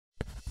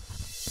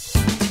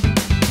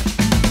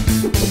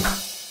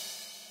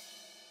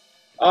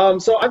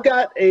So I've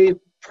got a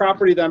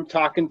property that I'm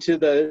talking to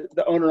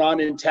the owner on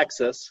in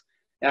Texas,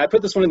 and I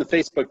put this one in the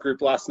Facebook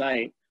group last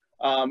night.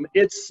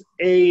 It's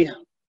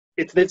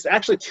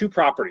actually two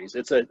properties.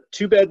 It's a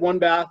 2-bed,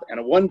 1-bath, and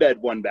a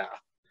 1-bed, 1-bath.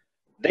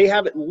 They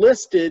have it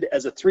listed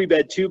as a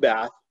 3-bed,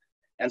 2-bath,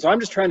 and so I'm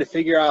just trying to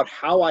figure out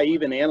how I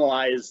even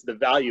analyze the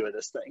value of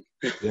this thing.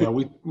 Yeah,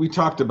 we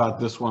talked about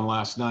this one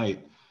last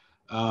night.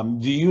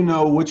 Do you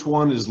know which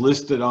one is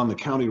listed on the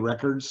county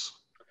records?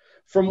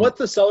 From what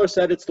the seller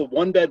said, it's the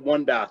 1-bed,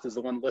 1-bath is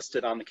the one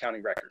listed on the county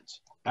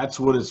records. That's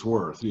what it's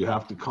worth. You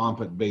have to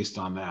comp it based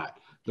on that.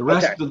 The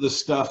rest of the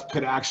stuff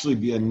could actually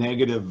be a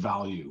negative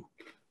value.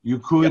 You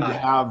could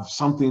have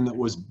something that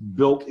was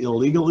built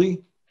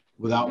illegally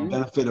without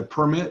benefit of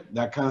permit,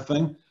 that kind of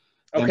thing.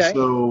 And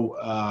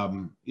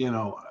so, you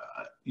know,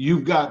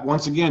 you've got,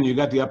 once again, you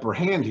got the upper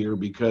hand here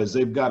because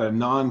they've got a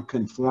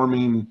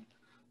non-conforming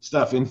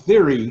stuff. In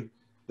theory,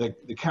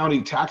 the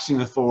county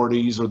taxing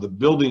authorities or the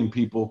building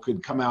people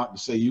could come out and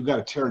say, you got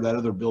to tear that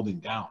other building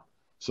down.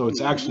 So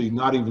it's actually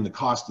not even the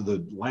cost of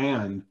the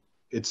land.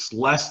 It's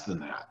less than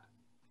that.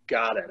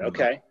 Got it.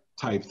 Okay.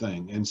 Type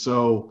thing. And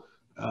so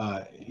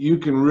you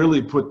can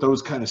really put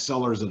those kind of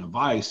sellers in a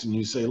vice and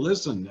you say,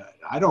 listen,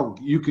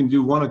 you can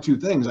do one of two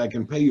things. I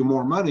can pay you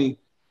more money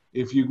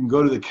if you can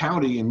go to the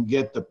county and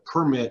get the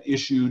permit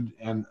issued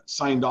and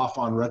signed off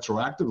on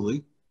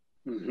retroactively.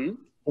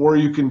 Or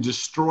you can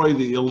destroy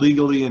the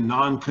illegally and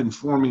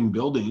non-conforming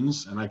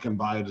buildings and I can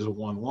buy it as a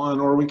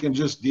 1-1, or we can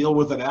just deal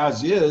with it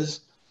as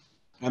is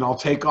and I'll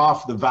take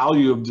off the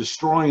value of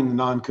destroying the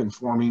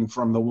non-conforming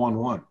from the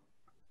 1-1.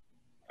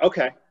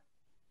 Okay.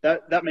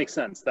 That makes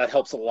sense. That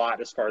helps a lot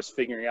as far as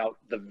figuring out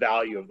the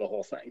value of the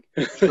whole thing.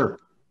 Sure.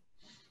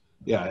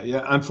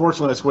 Yeah.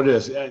 Unfortunately, that's what it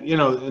is. You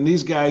know, and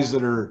these guys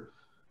that are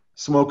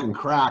smoking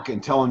crack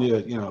and telling you,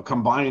 you know,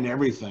 combine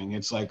everything.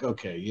 It's like,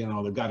 okay, you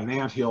know, they've got an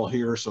anthill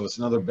here, so it's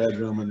another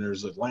bedroom, and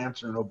there's a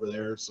lantern over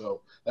there,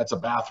 so that's a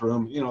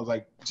bathroom. You know,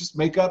 like just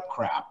make up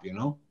crap, you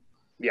know?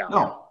 Yeah.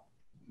 No,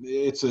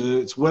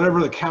 it's whatever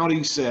the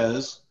county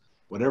says,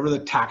 whatever the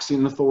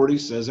taxing authority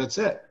says. That's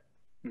it.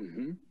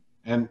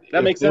 And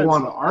that makes sense. If they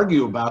want to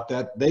argue about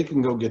that, they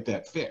can go get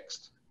that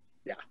fixed.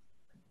 Yeah.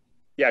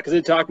 Yeah, because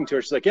they're talking to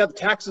her. She's like, yeah, the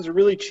taxes are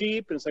really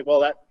cheap. And it's like, well,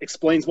 that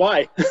explains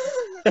why.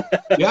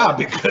 Yeah,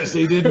 because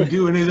they didn't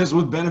do any of this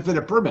with benefit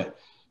of permit.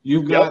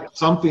 You've got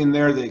something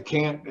there that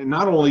can't, and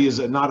not only is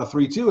it not a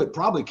 3-2, it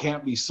probably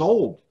can't be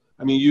sold.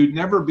 I mean, you'd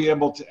never be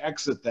able to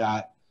exit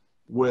that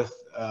with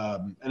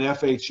an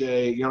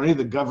FHA, you know, any of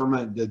the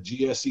government, the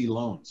GSE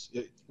loans.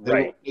 They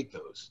won't take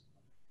those.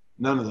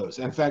 None of those.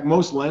 In fact,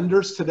 most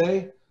lenders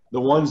today,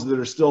 the ones that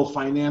are still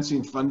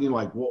funding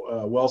like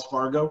Wells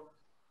Fargo,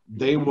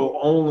 they will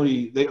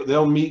only,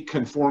 they'll meet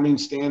conforming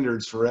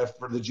standards for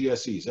the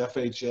GSEs,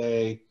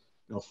 FHA,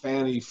 you know,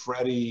 Fannie,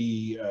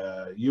 Freddie,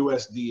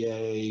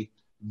 USDA,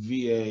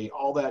 VA,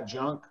 all that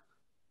junk.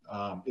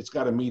 It's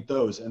got to meet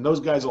those. And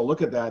those guys will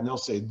look at that and they'll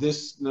say,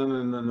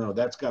 no,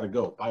 that's got to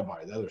go.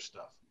 Bye-bye, the other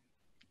stuff.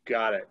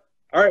 Got it.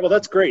 All right, well,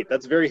 that's great.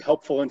 That's very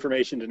helpful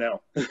information to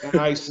know. And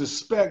I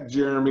suspect,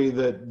 Jeremy,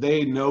 that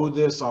they know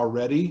this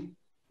already.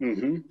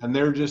 And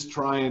they're just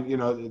trying, you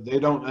know, they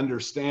don't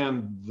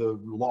understand the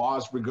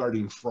laws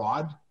regarding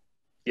fraud.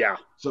 Yeah.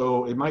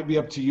 So it might be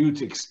up to you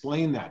to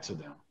explain that to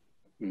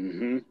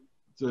them.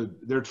 So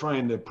they're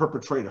trying to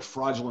perpetrate a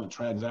fraudulent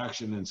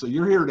transaction. And so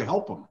you're here to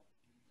help them.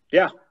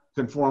 Yeah.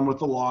 Conform with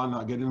the law,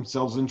 not get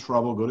themselves in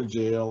trouble, go to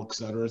jail, et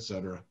cetera, et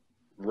cetera.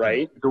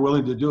 Right. You're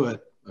willing to do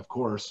it, of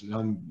course,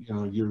 on, you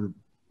know, your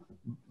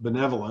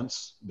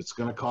benevolence. It's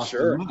going to cost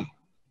you money.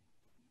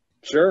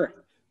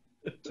 Sure.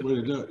 That's the way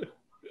to do it.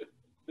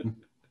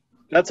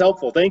 That's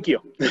helpful. Thank you.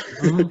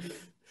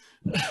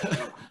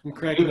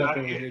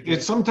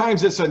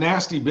 Sometimes it's a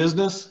nasty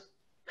business.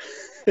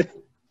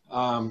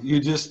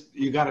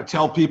 You got to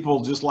tell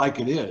people just like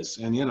it is.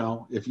 And, you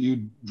know, if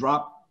you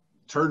drop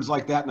turds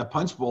like that in a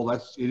punch bowl,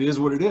 it is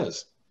what it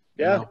is.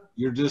 Yeah.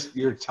 You know,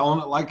 you're telling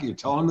it like you're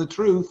telling the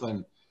truth.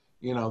 And,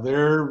 you know,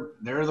 they're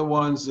the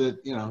ones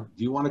that, you know,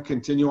 do you want to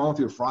continue on with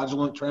your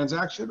fraudulent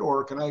transaction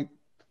or can I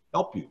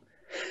help you?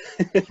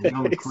 You're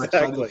on the correct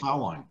side of the foul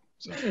line.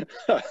 So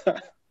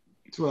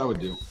that's what I would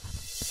do.